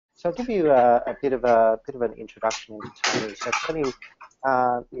So I'll give you a bit of an introduction into Tony. So Tony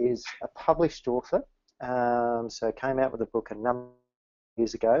is a published author. So came out with a book a number of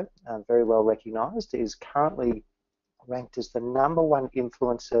years ago, very well recognised. Is currently ranked as the #1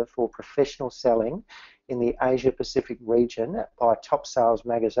 influencer for professional selling in the Asia Pacific region by Top Sales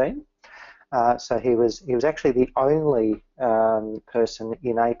magazine. So he was actually the only person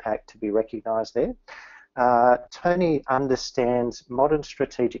in APAC to be recognised there. Tony understands modern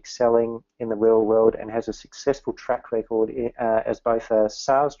strategic selling in the real world and has a successful track record as both a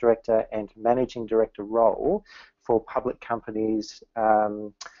sales director and managing director role for public companies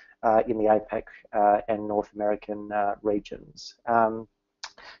in the APAC and North American regions.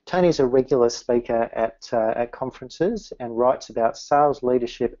 Tony's a regular speaker at conferences and writes about sales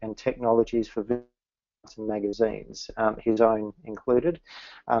leadership and technologies for magazines, his own included.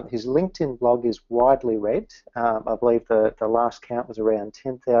 His LinkedIn blog is widely read. I believe the last count was around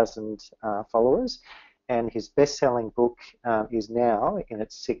 10,000 followers, and his best-selling book is now in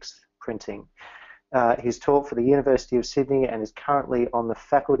its 6th printing. He's taught for the University of Sydney and is currently on the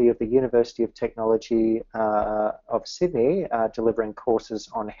faculty of the University of Technology of Sydney, delivering courses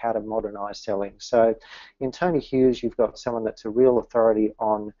on how to modernise selling. So in Tony Hughes, you've got someone that's a real authority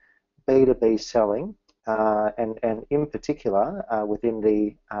on B2B selling, and in particular within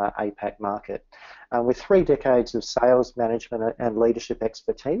the APAC market. With 3 decades of sales management and leadership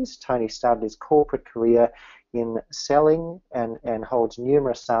expertise, Tony started his corporate career in selling and holds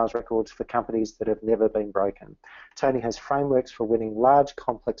numerous sales records for companies that have never been broken. Tony has frameworks for winning large,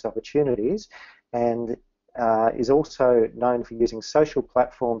 complex opportunities and is also known for using social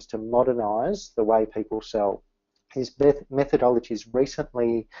platforms to modernise the way people sell. His methodologies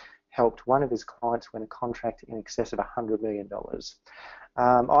recently helped one of his clients win a contract in excess of $100 million.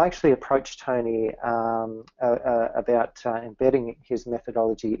 I actually approached Tony about embedding his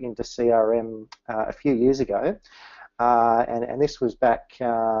methodology into CRM a few years ago, and this was back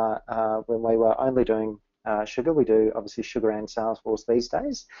when we were only doing Sugar. We do obviously Sugar and Salesforce these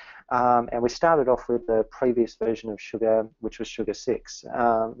days, and we started off with the previous version of Sugar, which was Sugar 6.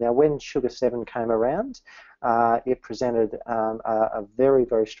 Now when Sugar 7 came around, it presented a very,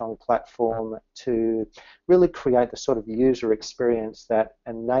 very strong platform to really create the sort of user experience that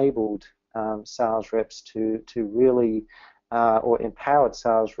enabled sales reps to really, or empowered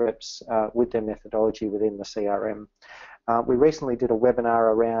sales reps with their methodology within the CRM. We recently did a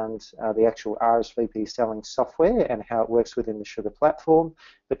webinar around the actual RSVP selling software and how it works within the Sugar platform,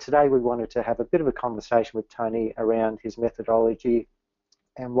 but today we wanted to have a bit of a conversation with Tony around his methodology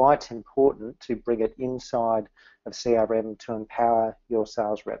and why it's important to bring it inside of CRM to empower your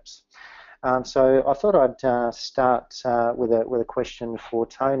sales reps. So I thought I'd start with a question for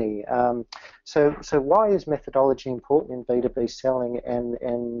Tony. So why is methodology important in B2B selling,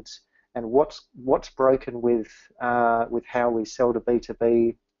 and what's broken with how we sell to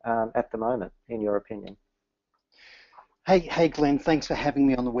B2B at the moment, in your opinion? Hey Glenn, thanks for having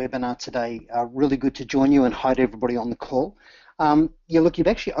me on the webinar today. Really good to join you, and hi to everybody on the call. Yeah, look, you've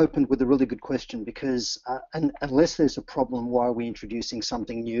actually opened with a really good question, because unless there's a problem, why are we introducing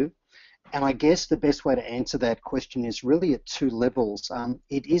something new? And I guess the best way to answer that question is really at 2 levels.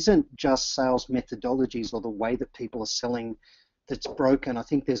 It isn't just sales methodologies or the way that people are selling that's broken. I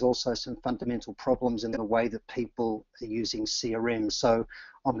think there's also some fundamental problems in the way that people are using CRM. So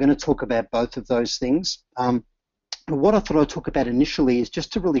I'm going to talk about both of those things. But what I thought I'd talk about initially is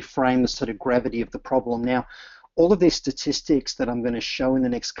just to really frame the sort of gravity of the problem. Now, all of these statistics that I'm going to show in the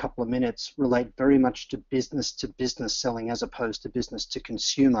next couple of minutes relate very much to business selling as opposed to business to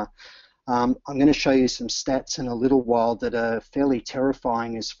consumer. I'm going to show you some stats in a little while that are fairly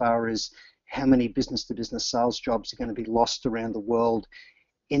terrifying as far as how many business-to-business sales jobs are going to be lost around the world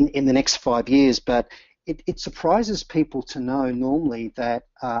in the next 5 years. But it surprises people to know normally that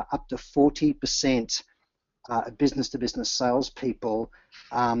up to 40% business-to-business salespeople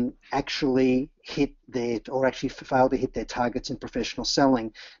actually hit fail to hit their targets in professional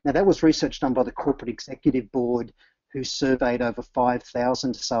selling. Now, that was research done by the Corporate Executive Board, who surveyed over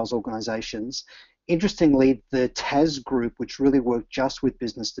 5,000 sales organizations. Interestingly, the TAS group, which really worked just with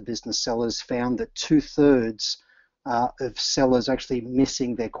business-to-business sellers, found that 2/3 of sellers actually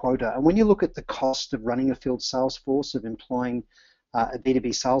missing their quota. And when you look at the cost of running a field sales force, of employing a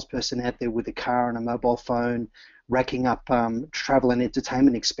B2B salesperson out there with a car and a mobile phone, racking up travel and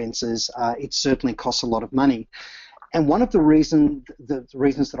entertainment expenses, it certainly costs a lot of money. And one of the reasons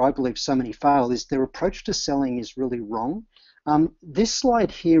that I believe so many fail is their approach to selling is really wrong. This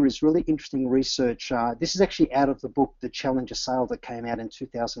slide here is really interesting research. This is actually out of the book, The Challenger Sale, that came out in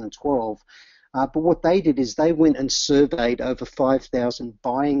 2012. But what they did is they went and surveyed over 5,000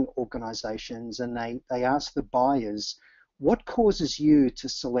 buying organizations, and they asked the buyers, what causes you to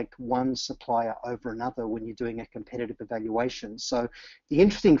select one supplier over another when you're doing a competitive evaluation? So the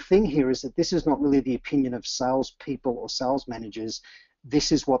interesting thing here is that this is not really the opinion of salespeople or sales managers.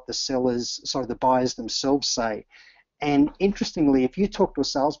 This is what the buyers themselves say. And interestingly, if you talk to a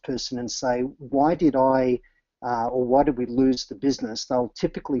salesperson and say, why did we lose the business, they'll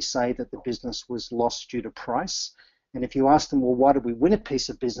typically say that the business was lost due to price. And if you ask them, well, why did we win a piece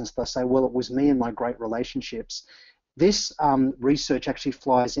of business, they'll say, well, it was me and my great relationships. This research actually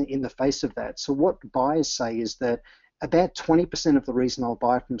flies in the face of that. So what buyers say is that about 20% of the reason I'll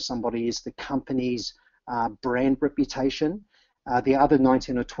buy from somebody is the company's brand reputation. The other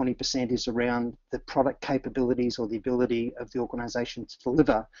 19 or 20% is around the product capabilities or the ability of the organization to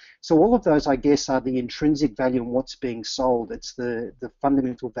deliver. So all of those, I guess, are the intrinsic value in what's being sold. It's the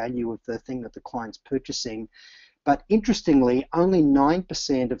fundamental value of the thing that the client's purchasing. But interestingly, only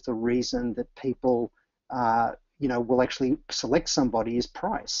 9% of the reason that people will actually select somebody is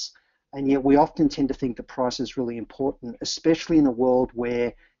price. And yet we often tend to think that price is really important, especially in a world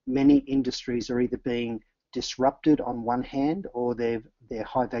where many industries are either being disrupted on one hand, or their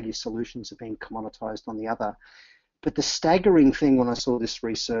high-value solutions are being commoditized on the other. But the staggering thing when I saw this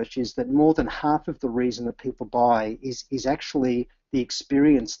research is that more than half of the reason that people buy is actually the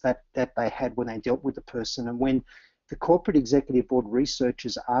experience that they had when they dealt with the person. And when the corporate executive board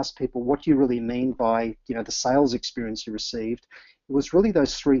researchers asked people, what do you really mean by the sales experience you received? It was really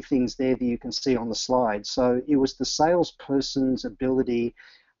those three things there that you can see on the slide. So it was the salesperson's ability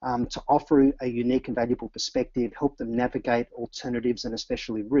to offer a unique and valuable perspective, help them navigate alternatives and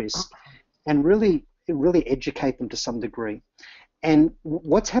especially risk, and really educate them to some degree. And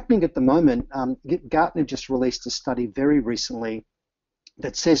what's happening at the moment, Gartner just released a study very recently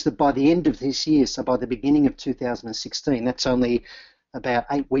that says that by the end of this year, so by the beginning of 2016, that's only about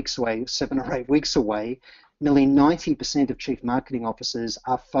 8 weeks away, 7 or 8 weeks away, nearly 90% of chief marketing officers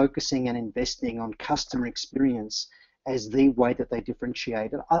are focusing and investing on customer experience as the way that they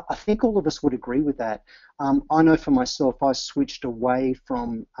differentiate. And I think all of us would agree with that. I know for myself, I switched away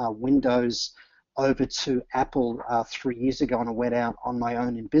from Windows over to Apple 3 years ago, and I went out on my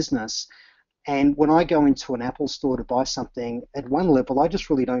own in business. And when I go into an Apple store to buy something, at one level, I just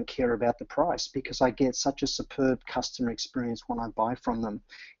really don't care about the price because I get such a superb customer experience when I buy from them.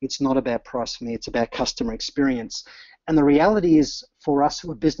 It's not about price for me, it's about customer experience. And the reality is, for us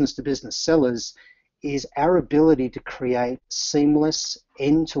who are business-to-business sellers, is our ability to create seamless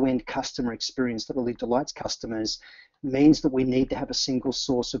end-to-end customer experience that really delights customers means that we need to have a single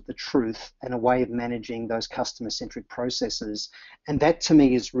source of the truth and a way of managing those customer-centric processes. And that, to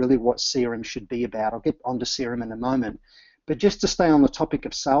me, is really what CRM should be about. I'll get onto CRM in a moment. But just to stay on the topic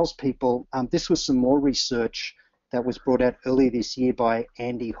of salespeople, this was some more research that was brought out earlier this year by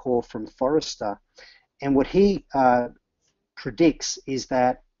Andy Hoare from Forrester. And what he predicts is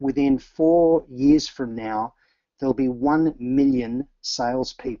that within 4 years from now, there'll be 1 million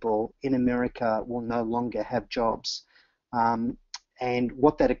salespeople in America will no longer have jobs. And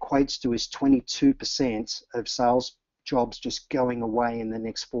what that equates to is 22% of sales jobs just going away in the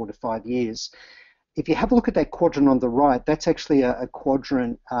next 4 to 5 years. If you have a look at that quadrant on the right, that's actually a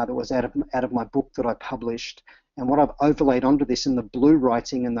quadrant that was out of my book that I published. And what I've overlaid onto this in the blue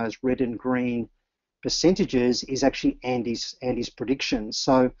writing and those red and green percentages is actually Andy's prediction.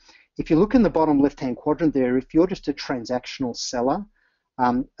 So if you look in the bottom left-hand quadrant there, if you're just a transactional seller,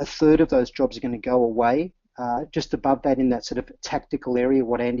 a third of those jobs are going to go away. Just above that in that sort of tactical area,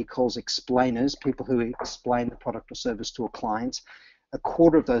 what Andy calls explainers, people who explain the product or service to a client, a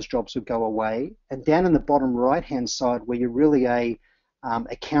quarter of those jobs would go away. And down in the bottom right-hand side, where you're really a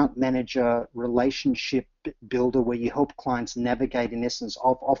account manager, relationship builder, where you help clients navigate, in essence,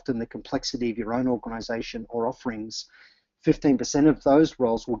 of often the complexity of your own organization or offerings, 15% of those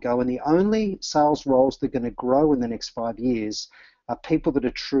roles will go. And the only sales roles that are going to grow in the next 5 years are people that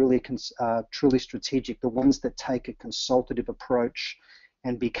are truly strategic, the ones that take a consultative approach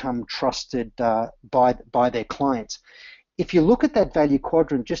and become trusted by their clients. If you look at that value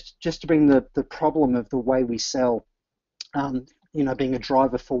quadrant, just to bring the problem of the way we sell, being a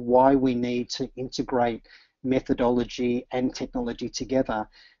driver for why we need to integrate methodology and technology together,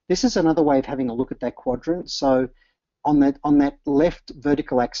 this is another way of having a look at that quadrant. So on that left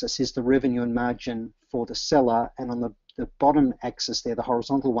vertical axis is the revenue and margin for the seller, and on the bottom axis there, the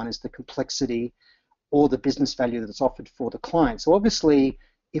horizontal one, is the complexity or the business value that's offered for the client. So obviously,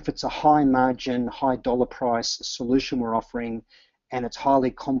 if it's a high margin, high dollar price solution we're offering, and it's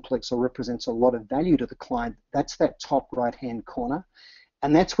highly complex or represents a lot of value to the client, that's that top right-hand corner.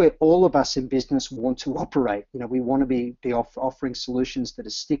 And that's where all of us in business want to operate. You know, we want to be offering solutions that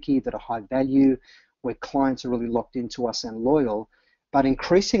are sticky, that are high value, where clients are really locked into us and loyal. But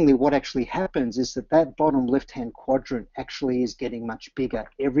increasingly what actually happens is that that bottom left-hand quadrant actually is getting much bigger.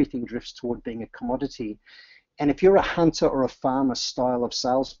 Everything drifts toward being a commodity. And if you're a hunter or a farmer style of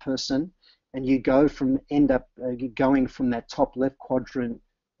salesperson, and you go from you're going from that top left quadrant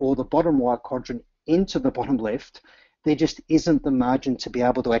or the bottom right quadrant into the bottom left, there just isn't the margin to be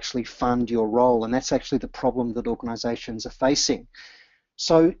able to actually fund your role. And that's actually the problem that organizations are facing.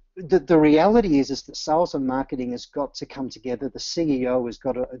 So the reality is that sales and marketing has got to come together. The CEO has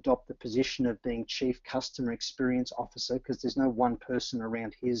got to adopt the position of being Chief Customer Experience Officer, because there's no one person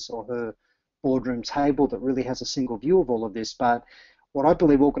around his or her boardroom table that really has a single view of all of this. But what I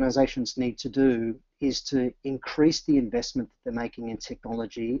believe organizations need to do is to increase the investment that they're making in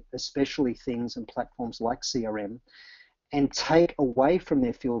technology, especially things and platforms like CRM, and take away from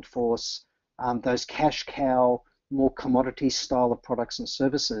their field force those cash cow, more commodity style of products and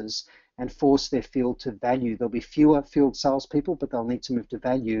services, and force their field to value. There'll be fewer field salespeople, but they'll need to move to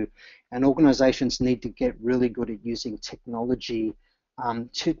value. And organizations need to get really good at using technology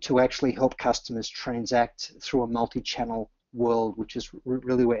to actually help customers transact through a multi-channel world, which is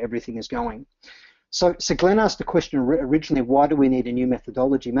really where everything is going. So Glenn asked the question originally, why do we need a new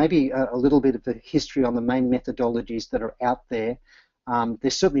methodology? Maybe a little bit of the history on the main methodologies that are out there.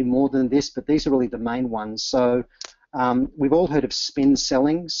 There's certainly more than this, but these are really the main ones. So we've all heard of spin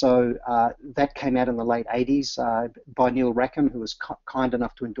selling. So that came out in the late 80s by Neil Rackham, who was kind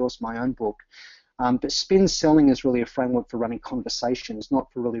enough to endorse my own book. But spin selling is really a framework for running conversations,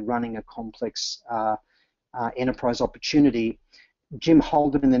 not for really running a complex enterprise opportunity. Jim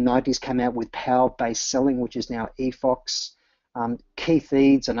Holden in the 90s came out with power-based selling, which is now EFOX. Keith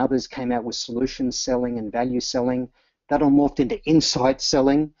Eads and others came out with solution selling and value selling. That all morphed into insight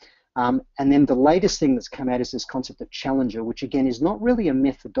selling. And then the latest thing that's come out is this concept of challenger, which again is not really a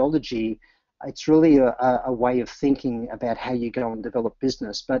methodology. It's really a way of thinking about how you go and develop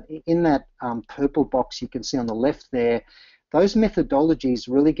business. But in that purple box you can see on the left there, those methodologies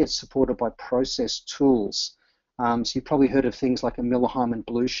really get supported by process tools. So you've probably heard of things like a Miller-Hyman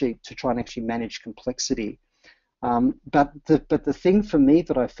Blue Sheet to try and actually manage complexity. But the thing for me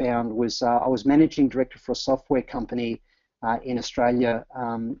that I found was I was managing director for a software company in Australia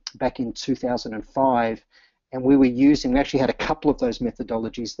back in 2005, and we actually had a couple of those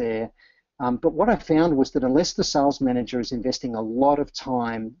methodologies there. But what I found was that unless the sales manager is investing a lot of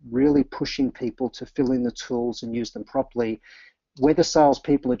time really pushing people to fill in the tools and use them properly, whether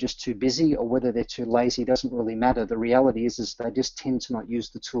salespeople are just too busy or whether they're too lazy doesn't really matter. The reality is they just tend to not use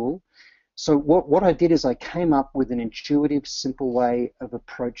the tool. So what I did is I came up with an intuitive, simple way of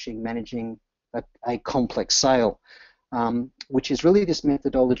approaching managing a complex sale, which is really this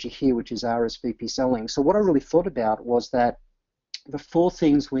methodology here, which is RSVP selling. So what I really thought about was that the 4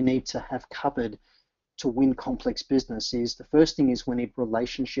 things we need to have covered to win complex business is, the first thing is we need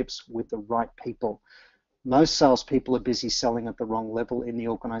relationships with the right people. Most salespeople are busy selling at the wrong level in the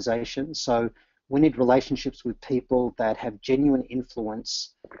organization, so we need relationships with people that have genuine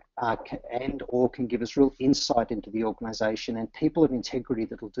influence and or can give us real insight into the organization, and people of integrity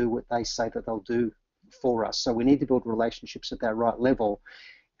that will do what they say that they'll do for us. So we need to build relationships at that right level.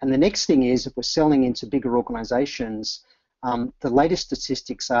 And the next thing is, if we're selling into bigger organizations, the latest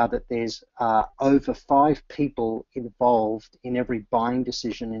statistics are that there's over 5 people involved in every buying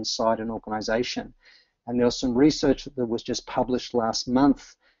decision inside an organization. And there was some research that was just published last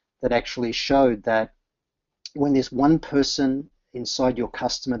month that actually showed that when there's one person inside your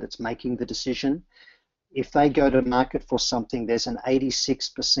customer that's making the decision, if they go to market for something, there's an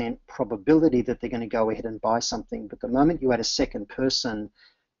 86% probability that they're going to go ahead and buy something. But the moment you add a second person,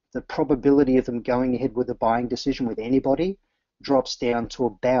 the probability of them going ahead with a buying decision with anybody drops down to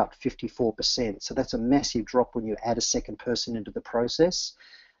about 54%. So that's a massive drop when you add a second person into the process.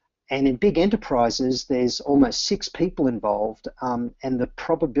 And in big enterprises, there's almost 6 people involved, and the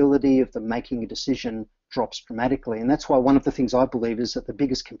probability of them making a decision drops dramatically. And that's why one of the things I believe is that the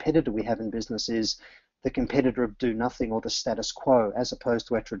biggest competitor we have in business is the competitor of do nothing or the status quo, as opposed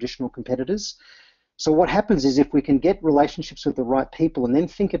to our traditional competitors. So what happens is, if we can get relationships with the right people and then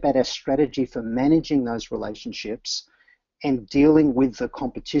think about our strategy for managing those relationships and dealing with the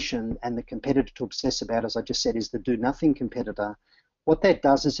competition, and the competitor to obsess about, as I just said, is the do nothing competitor, what that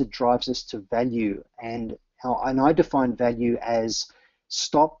does is it drives us to value. And I define value as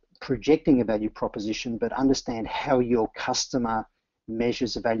stop projecting a value proposition, but understand how your customer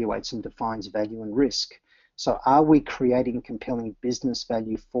measures, evaluates, and defines value and risk. So are we creating compelling business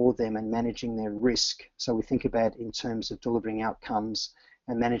value for them and managing their risk? So we think about in terms of delivering outcomes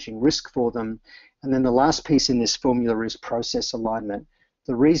and managing risk for them. And then the last piece in this formula is process alignment.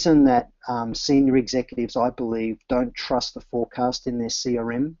 The reason that senior executives, I believe, don't trust the forecast in their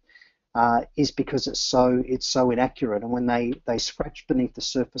CRM is because it's so inaccurate. And when they scratch beneath the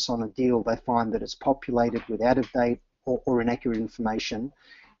surface on a deal, they find that it's populated with out-of-date or inaccurate information.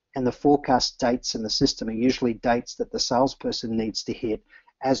 And the forecast dates in the system are usually dates that the salesperson needs to hit,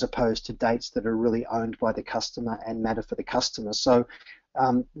 as opposed to dates that are really owned by the customer and matter for the customer. So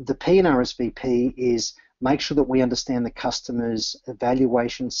the P in RSVP is make sure that we understand the customer's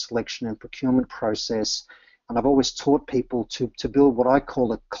evaluation, selection, and procurement process. And I've always taught people to build what I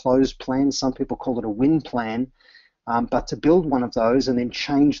call a close plan. Some people call it a win plan. But to build one of those and then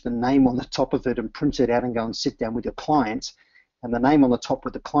change the name on the top of it and print it out and go and sit down with your client, and the name on the top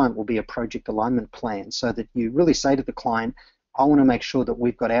with the client will be a project alignment plan, so that you really say to the client, I want to make sure that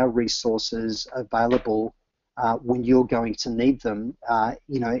we've got our resources available when you're going to need them.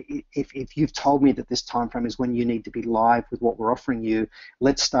 If you've told me that this time frame is when you need to be live with what we're offering you,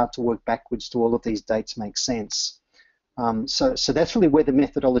 let's start to work backwards to all of these dates make sense. So that's really where the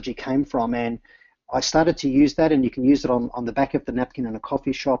methodology came from, and I started to use that, and you can use it on the back of the napkin in a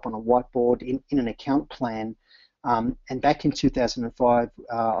coffee shop, on a whiteboard, in an account plan. And back in 2005,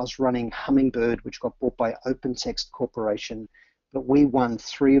 I was running Hummingbird, which got bought by OpenText Corporation, but we won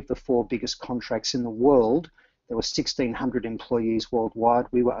 3 of the 4 biggest contracts in the world. There were 1,600 employees worldwide.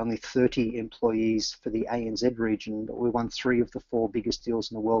 We were only 30 employees for the ANZ region, but we won 3 of the 4 biggest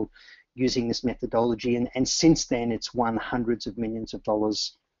deals in the world using this methodology. And since then, it's won hundreds of millions of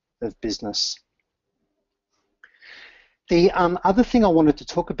dollars of business. The other thing I wanted to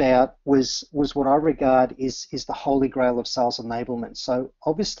talk about was what I regard is the holy grail of sales enablement. So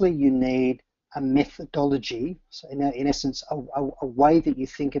obviously you need a methodology, so in essence a way that you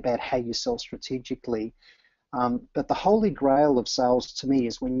think about how you sell strategically. But the holy grail of sales to me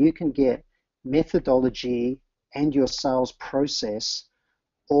is when you can get methodology and your sales process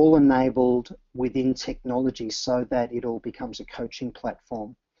all enabled within technology so that it all becomes a coaching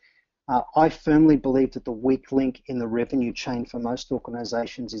platform. I firmly believe that the weak link in the revenue chain for most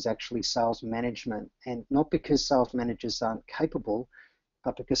organizations is actually sales management, and not because sales managers aren't capable,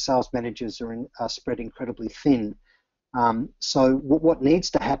 but because sales managers are spread incredibly thin. So what needs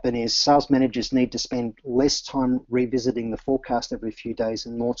to happen is sales managers need to spend less time revisiting the forecast every few days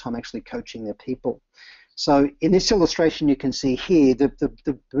and more time actually coaching their people. So in this illustration you can see here,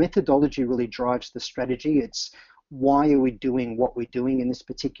 the methodology really drives the strategy. It's why are we doing what we're doing in this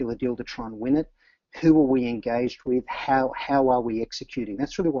particular deal to try and win it? Who are we engaged with? How are we executing?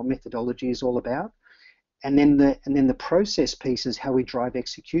 That's really what methodology is all about. And then the process piece is how we drive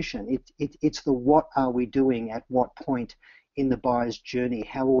execution. It's the what are we doing at what point in the buyer's journey?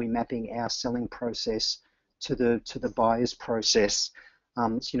 How are we mapping our selling process to the buyer's process?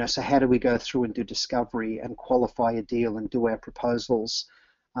 So how do we go through and do discovery and qualify a deal and do our proposals?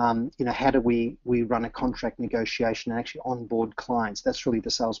 How do we run a contract negotiation and actually onboard clients? That's really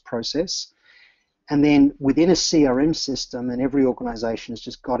the sales process. And then within a CRM system, and every organization has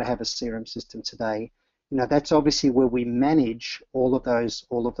just got to have a CRM system today, that's obviously where we manage all of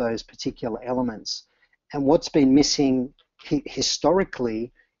those particular elements. And what's been missing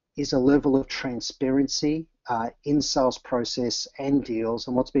historically is a level of transparency in sales process and deals,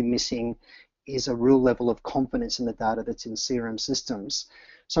 and what's been missing is a real level of confidence in the data that's in CRM systems.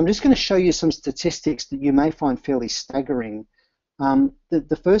 So I'm just going to show you some statistics that you may find fairly staggering.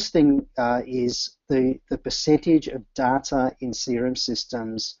 The first thing is the percentage of data in CRM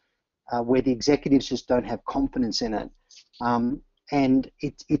systems where the executives just don't have confidence in it. And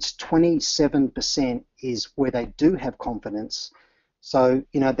it's 27% is where they do have confidence. So,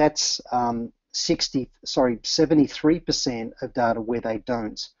 that's 73% of data where they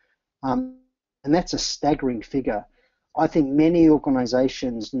don't. And that's a staggering figure. I think many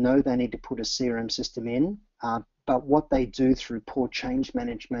organizations know they need to put a CRM system in, but what they do through poor change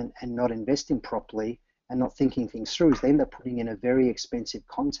management and not investing properly and not thinking things through is they end up putting in a very expensive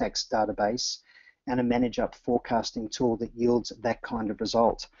contacts database and a manage-up forecasting tool that yields that kind of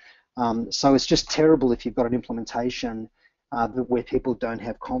result. So it's just terrible if you've got an implementation where people don't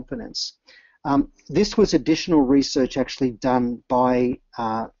have confidence. This was additional research actually done by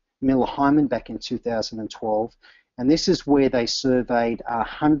Miller Hyman back in 2012. And this is where they surveyed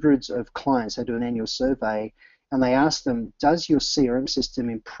hundreds of clients. They do an annual survey, and they asked them, does your CRM system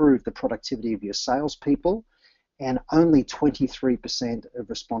improve the productivity of your salespeople? And only 23% of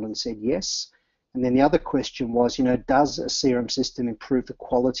respondents said yes. And then the other question was, does a CRM system improve the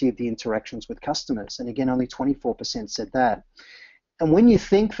quality of the interactions with customers? And again, only 24% said that. And when you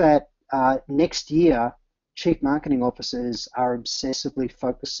think that next year, chief marketing officers are obsessively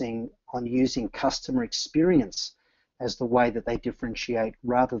focusing on using customer experience as the way that they differentiate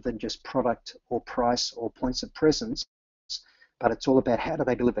rather than just product or price or points of presence, but it's all about how do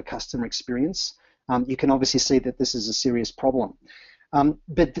they deliver customer experience. You can obviously see that this is a serious problem.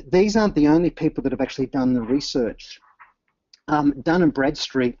 But these aren't the only people that have actually done the research. Dun and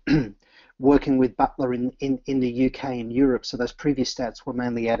Bradstreet, working with Butler in the UK and Europe, so those previous stats were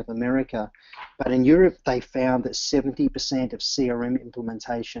mainly out of America, but in Europe they found that 70% of CRM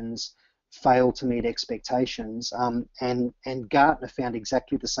implementations fail to meet expectations, and Gartner found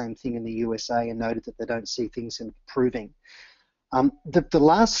exactly the same thing in the USA and noted that they don't see things improving. The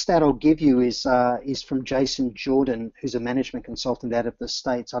last stat I'll give you is from Jason Jordan, who's a management consultant out of the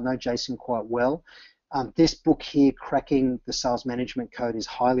States. I know Jason quite well. This book here, Cracking the Sales Management Code, is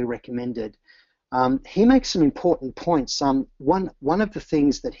highly recommended. He makes some important points. One of the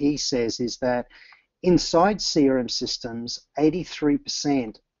things that he says is that inside CRM systems,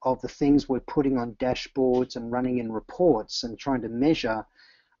 83% of the things we're putting on dashboards and running in reports and trying to measure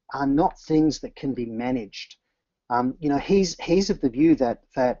are not things that can be managed. He's of the view that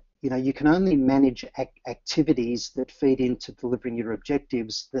you can only manage activities that feed into delivering your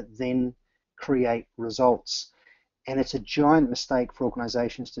objectives that then create results. And it's a giant mistake for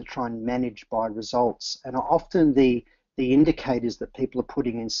organizations to try and manage by results. And often the indicators that people are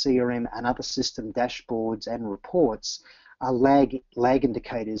putting in CRM and other system dashboards and reports are lag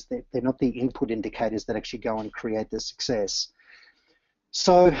indicators. They're not the input indicators that actually go and create the success.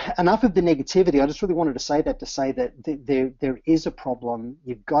 So enough of the negativity. I just really wanted to say that there is a problem.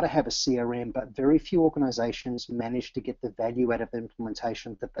 You've got to have a CRM, but very few organizations manage to get the value out of the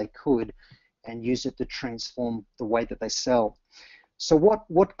implementation that they could and use it to transform the way that they sell. So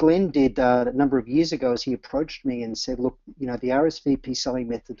what Glenn did a number of years ago is he approached me and said, look, the RSVP selling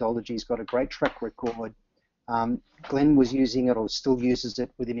methodology's got a great track record. Glenn was using it or still uses it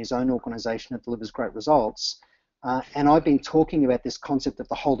within his own organization. It delivers great results. And I've been talking about this concept of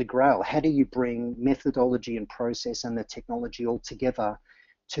the Holy Grail. How do you bring methodology and process and the technology all together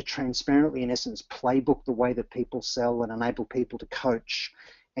to transparently, in essence, playbook the way that people sell and enable people to coach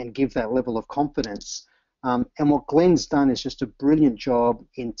and give that level of confidence? And what Glenn's done is just a brilliant job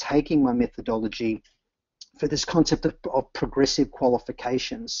in taking my methodology for this concept of progressive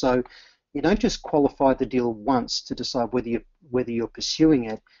qualification. So you don't just qualify the deal once to decide whether you're pursuing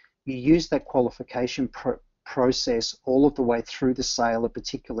it. You use that qualification process all of the way through the sale at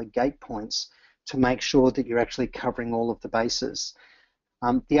particular gate points to make sure that you're actually covering all of the bases.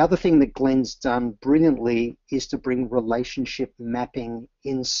 The other thing that Glenn's done brilliantly is to bring relationship mapping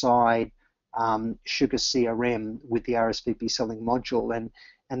inside SugarCRM with the RSVP selling module,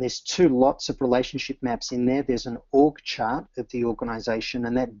 and there's two lots of relationship maps in there. There's an org chart of the organization,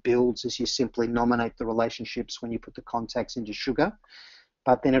 and that builds as you simply nominate the relationships when you put the contacts into Sugar.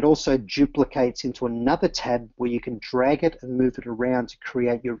 But then it also duplicates into another tab where you can drag it and move it around to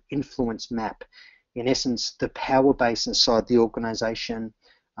create your influence map. In essence, the power base inside the organization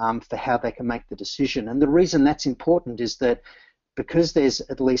for how they can make the decision. And the reason that's important is that because there's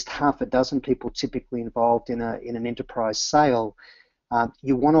at least half a dozen people typically involved in an enterprise sale,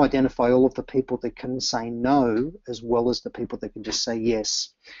 you want to identify all of the people that can say no as well as the people that can just say yes.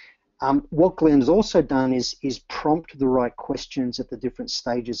 What Glenn's also done is prompt the right questions at the different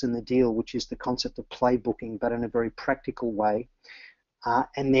stages in the deal, which is the concept of playbooking, but in a very practical way.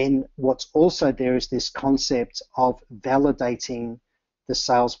 And then what's also there is this concept of validating the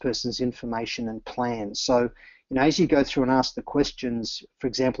salesperson's information and plan. So, as you go through and ask the questions, for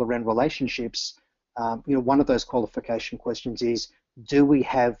example, around relationships, one of those qualification questions is, do we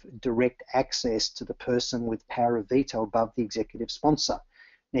have direct access to the person with power of veto above the executive sponsor?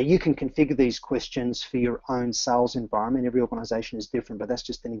 Now, you can configure these questions for your own sales environment. Every organization is different, but that's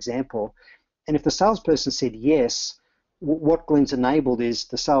just an example. And if the salesperson said yes, what Glenn's enabled is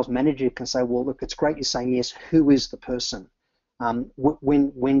the sales manager can say, well, look, it's great you're saying yes. Who is the person?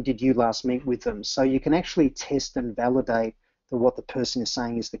 When did you last meet with them? So you can actually test and validate that what the person is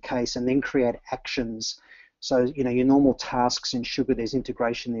saying is the case, and then create actions. So, your normal tasks in Sugar, there's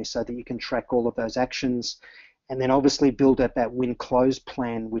integration there so that you can track all of those actions. And then obviously build up that win-close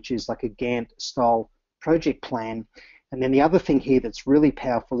plan, which is like a Gantt-style project plan. And then the other thing here that's really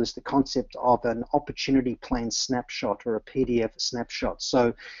powerful is the concept of an opportunity plan snapshot or a PDF snapshot.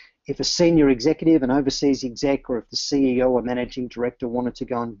 So if a senior executive, an overseas exec, or if the CEO or managing director wanted to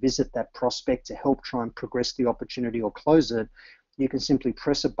go and visit that prospect to help try and progress the opportunity or close it, you can simply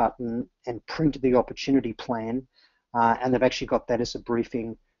press a button and print the opportunity plan, and they've actually got that as a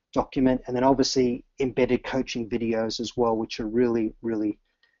briefing document, and then obviously embedded coaching videos as well, which are really, really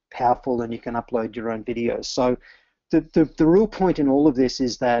powerful, and you can upload your own videos. So the real point in all of this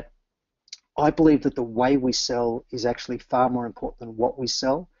is that I believe that the way we sell is actually far more important than what we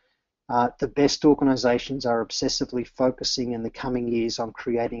sell. The best organizations are obsessively focusing in the coming years on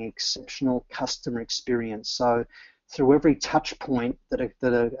creating exceptional customer experience. So through every touch point that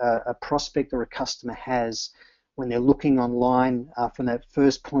a prospect or a customer has when they're looking online, from that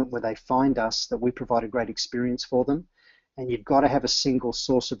first point where they find us, that we provide a great experience for them. And you've got to have a single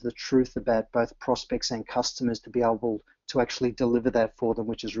source of the truth about both prospects and customers to be able to actually deliver that for them,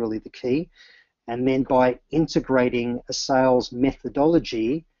 which is really the key. And then by integrating a sales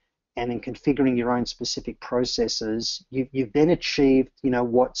methodology and then configuring your own specific processes, you've then achieved,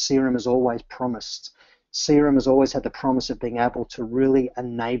 what CRM has always promised. CRM has always had the promise of being able to really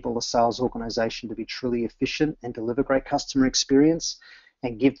enable a sales organization to be truly efficient and deliver great customer experience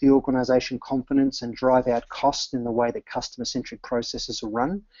and give the organization confidence and drive out cost in the way that customer-centric processes are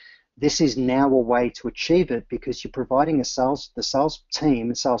run. This is now a way to achieve it because you're providing the sales team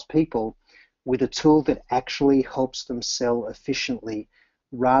and salespeople with a tool that actually helps them sell efficiently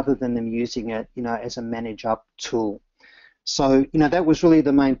rather than them using it, as a manage-up tool. So, that was really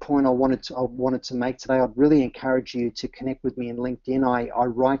the main point I wanted to make today. I'd really encourage you to connect with me in LinkedIn. I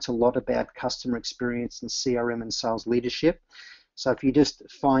write a lot about customer experience and CRM and sales leadership. So if you just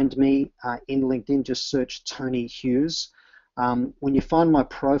find me in LinkedIn, just search Tony Hughes. When you find my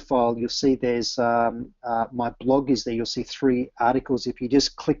profile, you'll see there's my blog is there. You'll see 3 articles. If you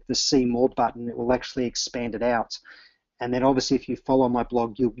just click the See More button, it will actually expand it out. And then obviously if you follow my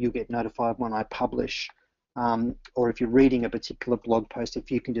blog, you'll get notified when I publish. Or if you're reading a particular blog post,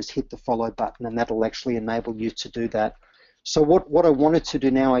 if you can just hit the follow button, and that'll actually enable you to do that. So what I wanted to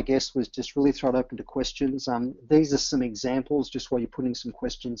do now, I guess, was just really throw it open to questions. These are some examples, just while you're putting some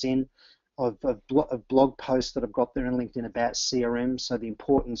questions in, of blog posts that I've got there in LinkedIn about CRM. So the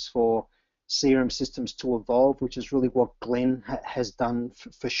importance for CRM systems to evolve, which is really what Glenn has done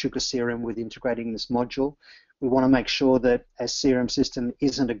for SugarCRM with integrating this module. We want to make sure that a CRM system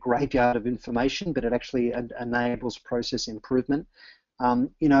isn't a graveyard of information, but it actually enables process improvement.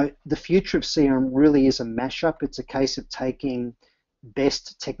 The future of CRM really is a mashup. It's a case of taking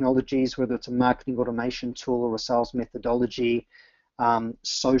best technologies, whether it's a marketing automation tool or a sales methodology,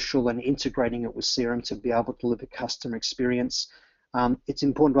 social, and integrating it with CRM to be able to deliver customer experience. It's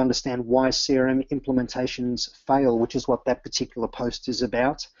important to understand why CRM implementations fail, which is what that particular post is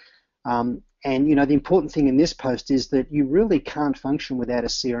about. And the important thing in this post is that you really can't function without a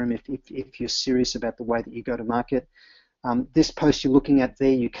CRM if you're serious about the way that you go to market. This post you're looking at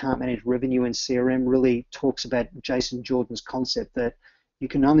there, you can't manage revenue in CRM, really talks about Jason Jordan's concept that you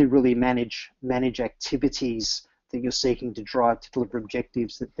can only really manage activities that you're seeking to drive to deliver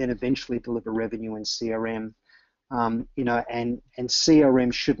objectives that then eventually deliver revenue in CRM. And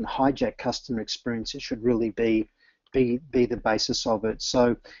CRM shouldn't hijack customer experience. It should really be the basis of it.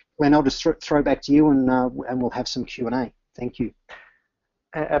 So, Glenn, I'll just throw back to you, and we'll have some Q&A. Thank you.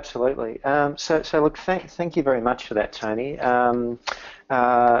 Absolutely. So look, thank you very much for that, Tony. We're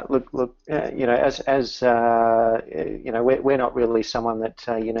not really someone that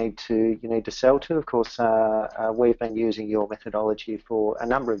you need to sell to. Of course, we've been using your methodology for a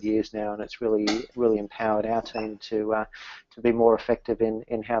number of years now, and it's really empowered our team to be more effective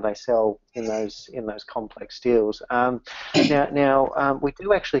in how they sell in those complex deals. Now we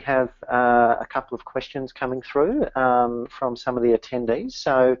do actually have a couple of questions coming through from some of the attendees.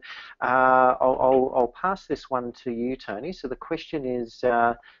 So I'll pass this one to you, Tony. So the question is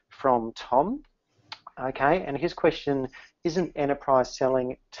from Tom. Okay, and his question: isn't enterprise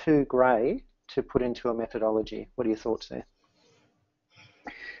selling too grey to put into a methodology? What are your thoughts there?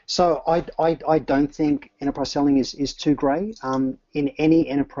 So I don't think enterprise selling is too grey. In any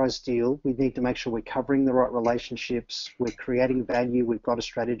enterprise deal, we need to make sure we're covering the right relationships, we're creating value, we've got a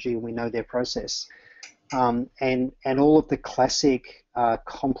strategy, and we know their process. And all of the classic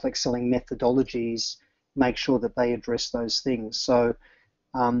complex selling methodologies make sure that they address those things. So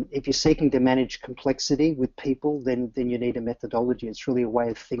if you're seeking to manage complexity with people, then you need a methodology. It's really a way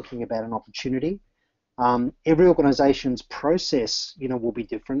of thinking about an opportunity. Every organization's process, will be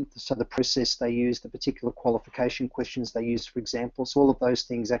different. So the process they use, the particular qualification questions they use, for example, so all of those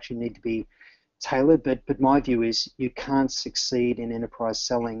things actually need to be tailored. But my view is you can't succeed in enterprise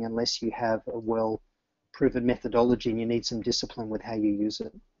selling unless you have a well-proven methodology, and you need some discipline with how you use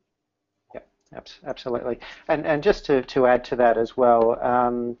it. Absolutely. And just to add to that as well,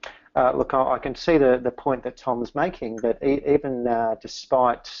 look, I can see the point that Tom's making, that even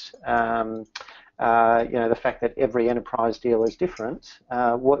despite the fact that every enterprise deal is different,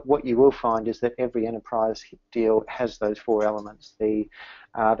 what you will find is that every enterprise deal has those four elements: the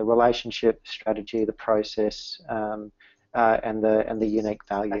relationship, strategy, the process, and the unique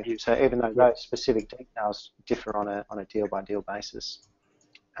value. So even though those specific details differ on a deal by deal basis.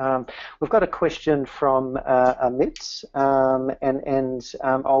 We've got a question from Mitz, and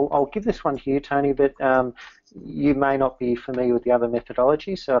I'll give this one to you, Tony, but you may not be familiar with the other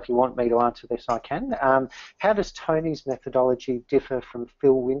methodology, so if you want me to answer this, I can. How does Tony's methodology differ from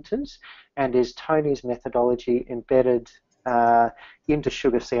Phil Winter's, and is Tony's methodology embedded into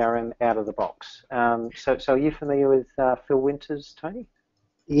SugarCRM out of the box? So are you familiar with Phil Winter's, Tony?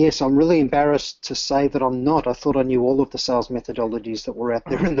 Yes, I'm really embarrassed to say that I'm not. I thought I knew all of the sales methodologies that were out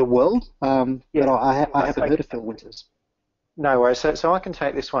there in the world, but I haven't heard of Phil Winter's. No worries. So I can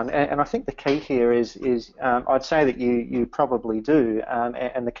take this one, and I think the key here is I'd say that you probably do,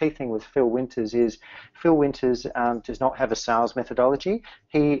 and the key thing with Phil Winter's is Phil Winter's does not have a sales methodology.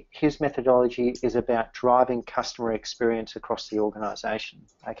 His methodology is about driving customer experience across the organisation.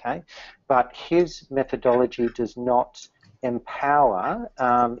 Okay, but his methodology does not empower.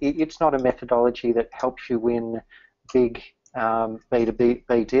 It's not a methodology that helps you win big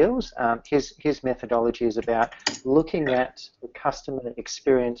B2B deals. His methodology is about looking at the customer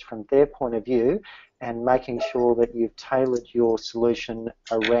experience from their point of view and making sure that you've tailored your solution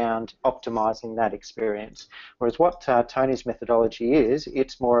around optimizing that experience. Whereas what Tony's methodology is,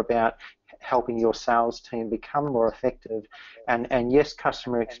 it's more about helping your sales team become more effective, and yes,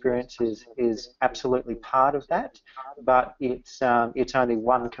 customer experience is absolutely part of that, but it's only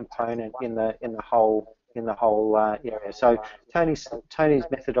one component in the whole area. So Tony's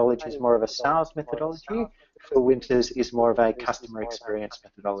methodology is more of a sales methodology. Phil Winter's is more of a customer experience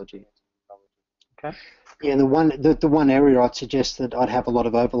methodology. Okay. Yeah, the one area I'd suggest that I'd have a lot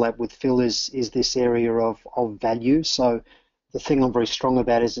of overlap with Phil is this area of value. So the thing I'm very strong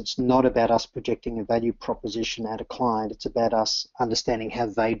about is it's not about us projecting a value proposition at a client. It's about us understanding how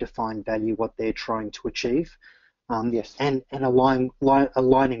they define value, what they're trying to achieve, yes, and aligning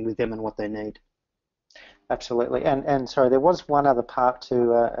with them and what they need. Absolutely. And sorry, there was one other part to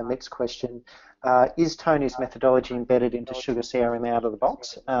Amit's question. Is Tony's methodology embedded into SugarCRM out of the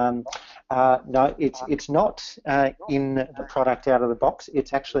box? No, it's not in the product out of the box.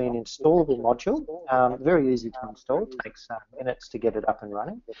 It's actually an installable module. Very easy to install. It takes minutes to get it up and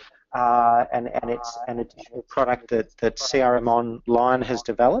running. And it's an additional product that CRM Online has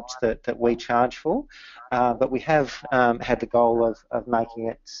developed that we charge for. But we have had the goal of making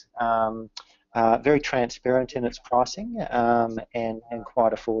it very transparent in its pricing and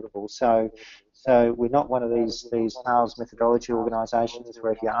quite affordable. So we're not one of these sales methodology organisations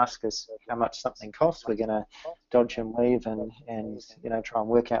where if you ask us how much something costs, we're going to dodge and weave and try and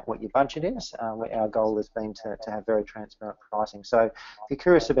work out what your budget is. Our goal has been to have very transparent pricing. So if you're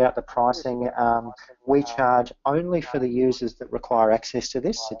curious about the pricing, we charge only for the users that require access to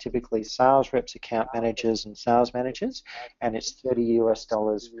this. So typically sales reps, account managers, and sales managers, and it's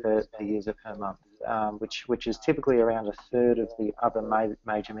 $30 per user per month. Which is typically around a third of the other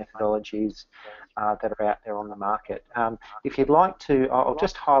major methodologies that are out there on the market. If you'd like to, I'll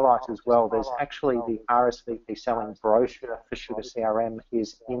just highlight as well, there's actually the RSVP selling brochure for SugarCRM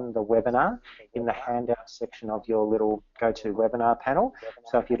is in the webinar, in the handout section of your little GoToWebinar panel.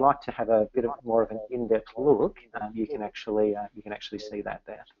 So if you'd like to have a bit more of an in-depth look, you can actually see that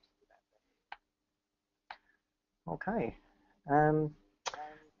there. Okay.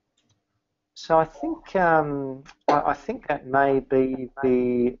 So I think that may be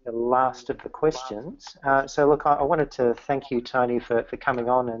the last of the questions. So look, I wanted to thank you, Tony, for coming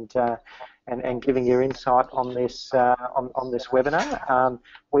on and giving your insight on this webinar.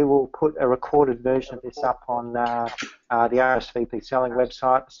 We will put a recorded version of this up on the RSVP Selling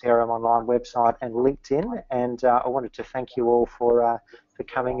website, the CRM Online website, and LinkedIn. And I wanted to thank you all for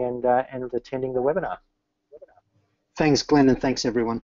coming and attending the webinar. Thanks, Glenn, and thanks everyone.